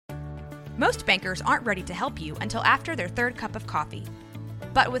Most bankers aren't ready to help you until after their third cup of coffee.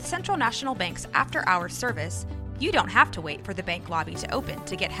 But with Central National Bank's after-hours service, you don't have to wait for the bank lobby to open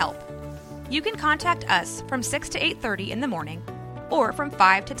to get help. You can contact us from 6 to 8:30 in the morning or from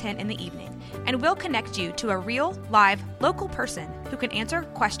 5 to 10 in the evening, and we'll connect you to a real, live, local person who can answer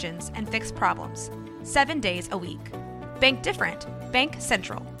questions and fix problems 7 days a week. Bank different. Bank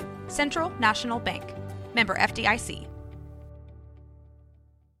Central. Central National Bank. Member FDIC.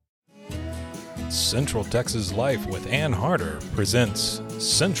 Central Texas Life with Ann Harder presents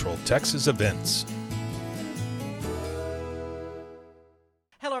Central Texas Events.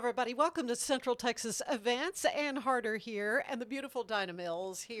 Hello, everybody. Welcome to Central Texas Events. Ann Harder here, and the beautiful Dinah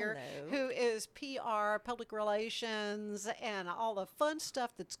Mills here, Hello. who is PR, public relations, and all the fun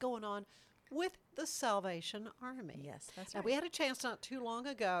stuff that's going on with the Salvation Army. Yes, that's Now, right. we had a chance not too long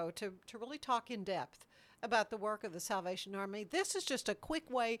ago to really talk in depth about the work of the Salvation Army. This is just a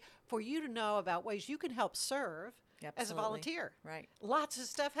quick way for you to know about ways you can help serve as a Absolutely. volunteer. Right. Lots of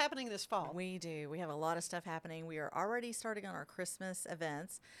stuff happening this fall. We do. We have a lot of stuff happening. We are already starting on our Christmas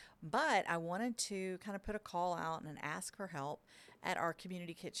events, but I wanted to kind of put a call out and ask for help at our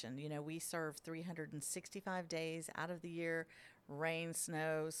community kitchen. You know, we serve 365 days out of the year. Rain,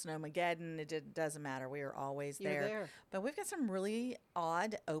 snow, snowmageddon, doesn't matter. We are always You're there. But we've got some really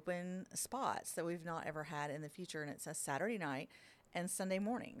odd open spots that we've not ever had in the future, and it's a Saturday night and Sunday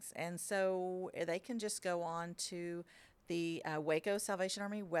mornings. And so they can just go on to the Waco Salvation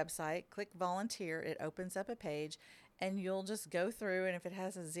Army website, click volunteer, it opens up a page, and you'll just go through, and if it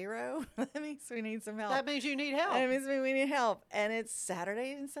has a 0, that means we need some help. That means you need help. That means we need help. And it's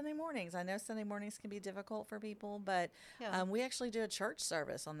Saturday and Sunday mornings. I know Sunday mornings can be difficult for people, but Yeah. we actually do a church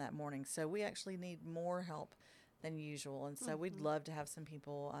service on that morning, so we actually need more help than usual. And so we'd love to have some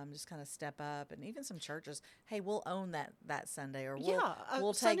people just kind of step up, and even some churches. Hey, we'll own that Sunday, or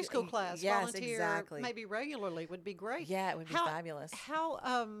we'll Sunday take school class, Yes, volunteer, exactly. maybe regularly would be great. Yeah, it would be fabulous.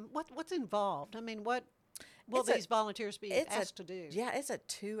 What's involved? I mean, what will It's these volunteers be asked to do? Yeah, it's a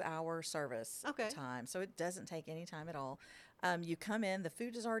 2-hour service time, so it doesn't take any time at all. You come in, the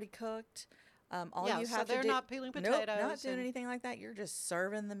food is already cooked. All you have so they're to do, not peeling potatoes. Nope, not doing anything like that. You're just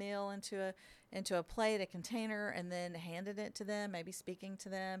serving the meal into a plate, a container, and then handing it to them, maybe speaking to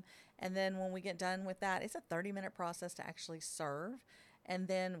them. And then when we get done with that, it's a 30-minute process to actually serve. And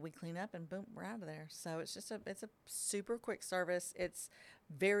then we clean up and boom, we're out of there. So it's just it's a super quick service. It's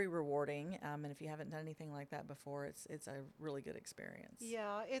very rewarding. And if you haven't done anything like that before, it's a really good experience.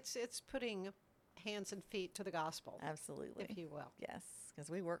 Yeah, it's putting hands and feet to the gospel. Absolutely. If you will. Yes, because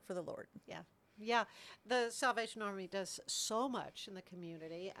we work for the Lord. Yeah. Yeah. The Salvation Army does so much in the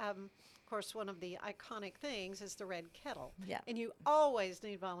community. Of course, one of the iconic things is the Red Kettle. Yeah. And you always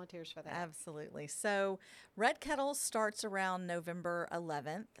need volunteers for that. Absolutely. So Red Kettle starts around November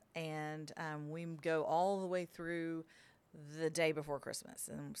 11th, and we go all the way through the day before Christmas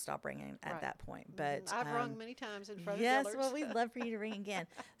and stop ringing at that point. But I've rung many times in front of yes, dealers. well, we'd love for you to ring again.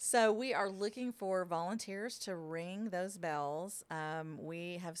 So we are looking for volunteers to ring those bells.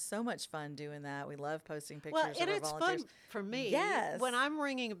 We have so much fun doing that. We love posting pictures of our it's volunteers. fun for me. Yes. When I'm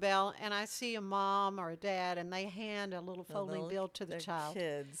ringing a bell and I see a mom or a dad and they hand a little folding bill to the child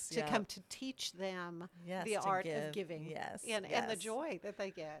kids to come to teach them the to art give. of giving. Yes, And the yes. joy that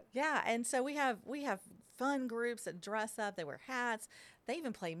they get. Yeah, and so we have fun groups that dress up. They wear hats. They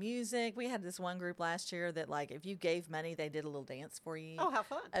even play music. We had this one group last year that, like, if you gave money, they did a little dance for you. Oh, how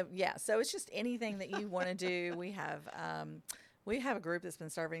fun! Yeah, so it's just anything that you want to do. We have a group that's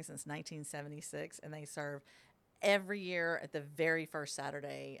been serving since 1976, and they serve every year at the very first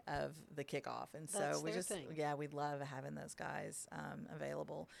Saturday of the kickoff. And That's so we their just, thing. we'd love having those guys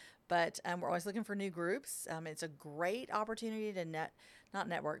available. But we're always looking for new groups. It's a great opportunity to not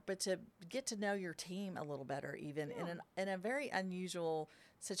network, but to get to know your team a little better, even in a very unusual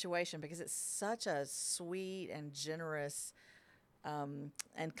situation, because it's such a sweet and generous and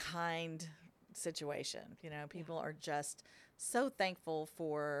kind situation. You know, people are just so thankful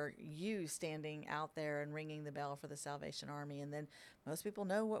for you standing out there and ringing the bell for the Salvation Army. And then most people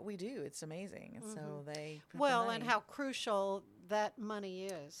know what we do. It's amazing. And so they put the And money. how crucial that money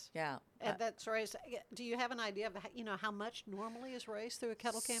is. Yeah. And that's raised. Do you have an idea of how much normally is raised through a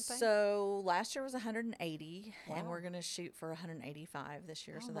kettle campaign? So last year was 180, and Wow. we're going to shoot for 185 this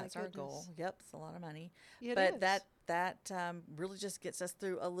year. Oh, so my that's our goal. goodness. Yep, it's a lot of money. It but is. that really just gets us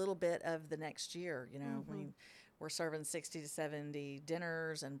through a little bit of the next year. You know, we're serving 60 to 70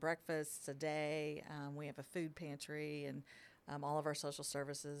 dinners and breakfasts a day. We have a food pantry, and all of our social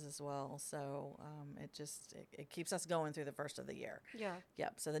services as well. So it keeps us going through the first of the year. Yeah.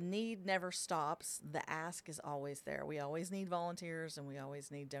 Yep. So the need never stops. The ask is always there. We always need volunteers, and we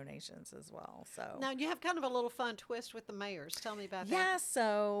always need donations as well. So Now, you have kind of a little fun twist with the mayors. Tell me about yeah, that.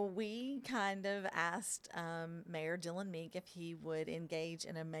 so we kind of asked Mayor Dylan Meek if he would engage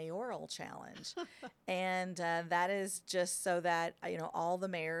in a mayoral challenge. And that is just so that, all the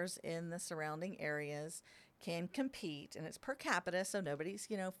mayors in the surrounding areas can compete. And it's per capita, so nobody's,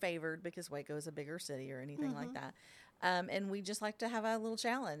 favored because Waco is a bigger city or anything like that. And we just like to have a little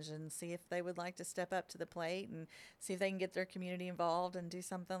challenge and see if they would like to step up to the plate and see if they can get their community involved and do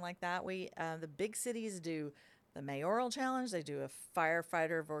something like that. The big cities do the mayoral challenge. They do a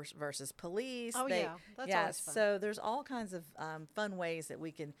firefighter versus police. Oh, yeah. That's always fun. So there's all kinds of fun ways that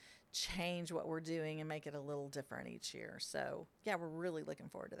we can change what we're doing and make it a little different each year. So, yeah, we're really looking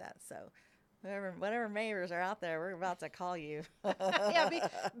forward to that. So whatever mayors are out there, we're about to call you. Yeah,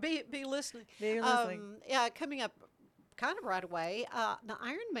 be listening. Be listening. Yeah, coming up kind of right away. The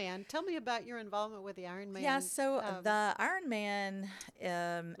Ironman. Tell me about your involvement with the Ironman. Yeah, so the Ironman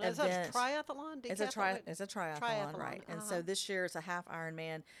is that event. a triathlon? It's a triathlon, right? And so this year it's a half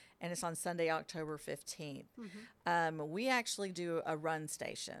Ironman, and it's on Sunday, October 15th. We actually do a run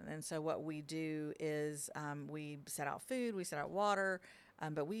station, and so what we do is we set out food, we set out water.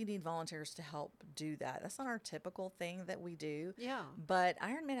 But we need volunteers to help do that. That's not our typical thing that we do. Yeah. But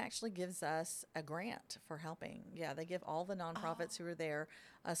Ironman actually gives us a grant for helping. Yeah, they give all the nonprofits who are there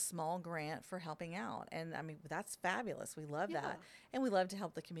a small grant for helping out. And I mean, that's fabulous. We love that. And we love to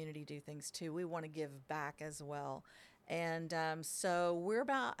help the community do things too. We want to give back as well. And so we're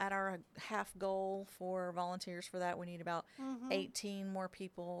about at our half goal for volunteers for that. We need about 18 more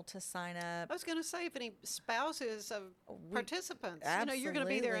people to sign up. I was going to say, if any spouses of participants, Absolutely. you're going to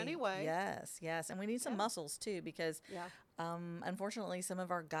be there anyway. Yes. And we need some muscles too, because unfortunately, some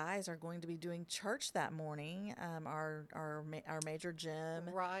of our guys are going to be doing church that morning, our major gym.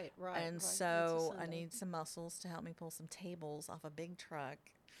 Right. And so I need some muscles to help me pull some tables off a big truck.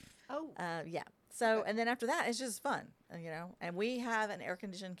 Oh. Yeah. So, and then after that, it's just fun, and we have an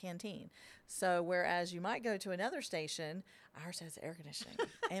air-conditioned canteen. So, whereas you might go to another station, ours has air conditioning,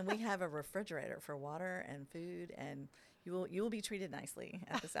 and we have a refrigerator for water and food, and you will be treated nicely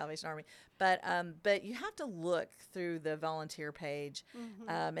at the Salvation Army. But you have to look through the volunteer page,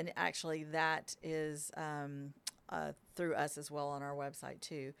 and actually that is through us as well on our website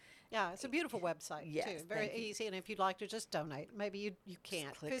too. Yeah, it's a beautiful website too. Very easy, and if you'd like to just donate, maybe you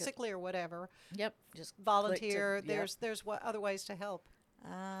can't physically or whatever. Yep, just volunteer. There's other ways to help.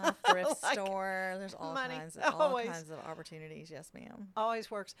 Thrift store. There's all kinds of opportunities. Yes, ma'am.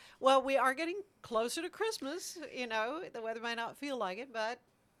 Always works. Well, we are getting closer to Christmas. The weather may not feel like it, but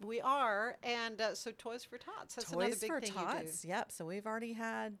we are. And so Toys for Tots. That's another big thing you do. Yep. So we've already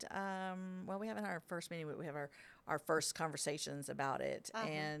had, we haven't had our first meeting, but we have our first conversations about it.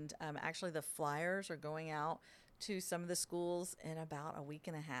 And actually the flyers are going out to some of the schools in about a week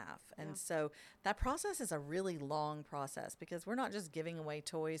and a half. And so that process is a really long process, because we're not just giving away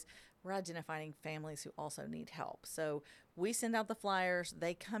toys, we're identifying families who also need help. So we send out the flyers,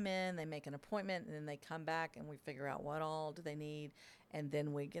 they come in, they make an appointment, and then they come back and we figure out what all do they need. And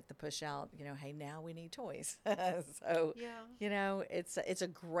then we get the push out, hey, now we need toys. So, it's a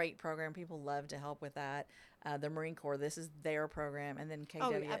great program. People love to help with that. The Marine Corps, this is their program. And then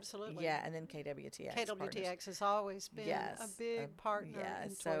absolutely. Yeah, and then KWTX. KWTX has always been a big partner. Yeah,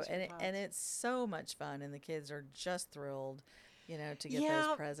 in so, Toys for Tots. and it's so much fun, and the kids are just thrilled, to get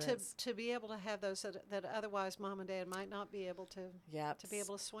those presents. To be able to have those that otherwise mom and dad might not be able to. To be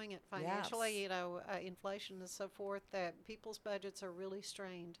able to swing it financially, inflation and so forth, that people's budgets are really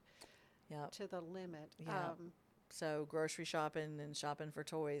strained to the limit. So grocery shopping and shopping for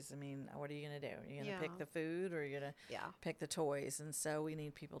toys, I mean, what are you going to do? You're going to pick the food, or you're going to pick the toys? And so we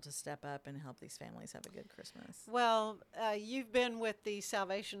need people to step up and help these families have a good Christmas. Well, you've been with the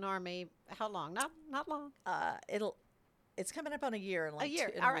Salvation Army how long? Not long. It's coming up on a year in like a year.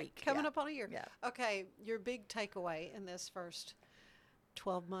 In All a right, week. coming up on a year. Yeah. Okay, your big takeaway in this first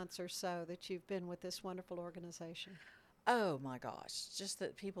 12 months or so that you've been with this wonderful organization. Oh my gosh, just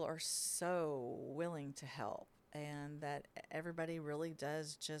that people are so willing to help, and that everybody really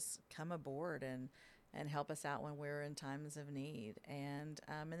does just come aboard and help us out when we're in times of need. And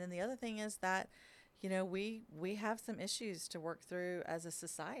then the other thing is that, we have some issues to work through as a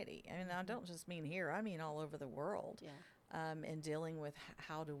society. I mean, I don't just mean here, I mean all over the world. In dealing with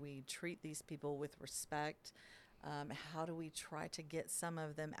how do we treat these people with respect, how do we try to get some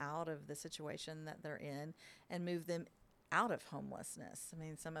of them out of the situation that they're in and move them out of homelessness. I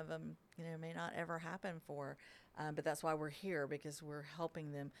mean, some of them, may not ever happen but that's why we're here, because we're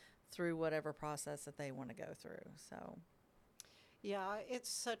helping them through whatever process that they want to go through. So. Yeah, it's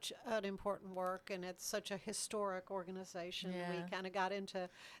such an important work, and it's such a historic organization. Yeah. We kind of got into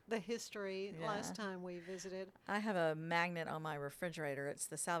the history last time we visited. I have a magnet on my refrigerator. It's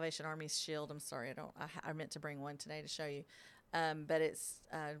the Salvation Army's shield. I'm sorry, I meant to bring one today to show you. But it's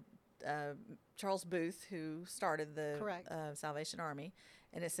Charles Booth, who started the Salvation Army,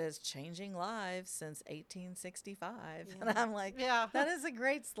 and it says "Changing Lives Since 1865." Yeah. And I'm like, that is a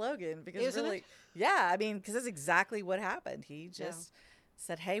great slogan, because Isn't it? I mean, because that's exactly what happened. He just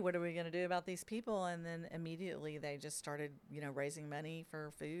said, hey, what are we going to do about these people? And then immediately they just started, raising money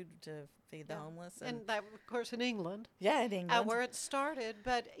for food to feed the homeless. And that, of course, in England. Yeah, in England. Where it started.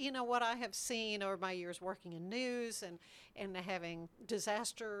 But, what I have seen over my years working in news and having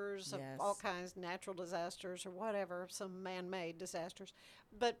disasters of all kinds, natural disasters or whatever, some man-made disasters.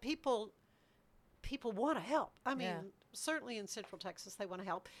 But people want to help. I mean, certainly in Central Texas, they want to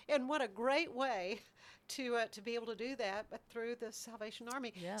help. And what a great way to be able to do that, but through the Salvation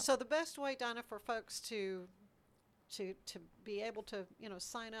Army. Yeah. So the best way, Dinah, for folks to be able to,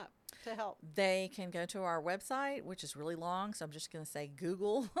 sign up to help. They can go to our website, which is really long, so I'm just going to say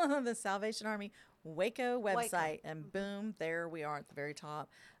Google the Salvation Army Waco website, and boom, there we are at the very top.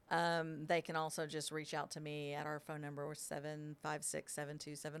 They can also just reach out to me at our phone number,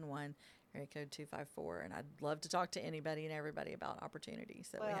 756-7271, area code 254, and I'd love to talk to anybody and everybody about opportunities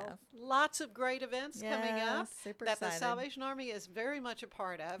that we have. Lots of great events coming up super that excited. The Salvation Army is very much a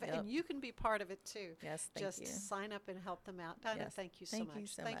part of, and you can be part of it too. Yes, thank you. Just sign up and help them out. Dinah, thank you so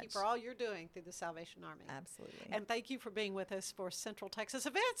much. Thank you for all you're doing through the Salvation Army. Absolutely. And thank you for being with us for Central Texas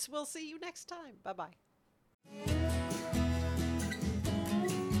Events. We'll see you next time. Bye-bye.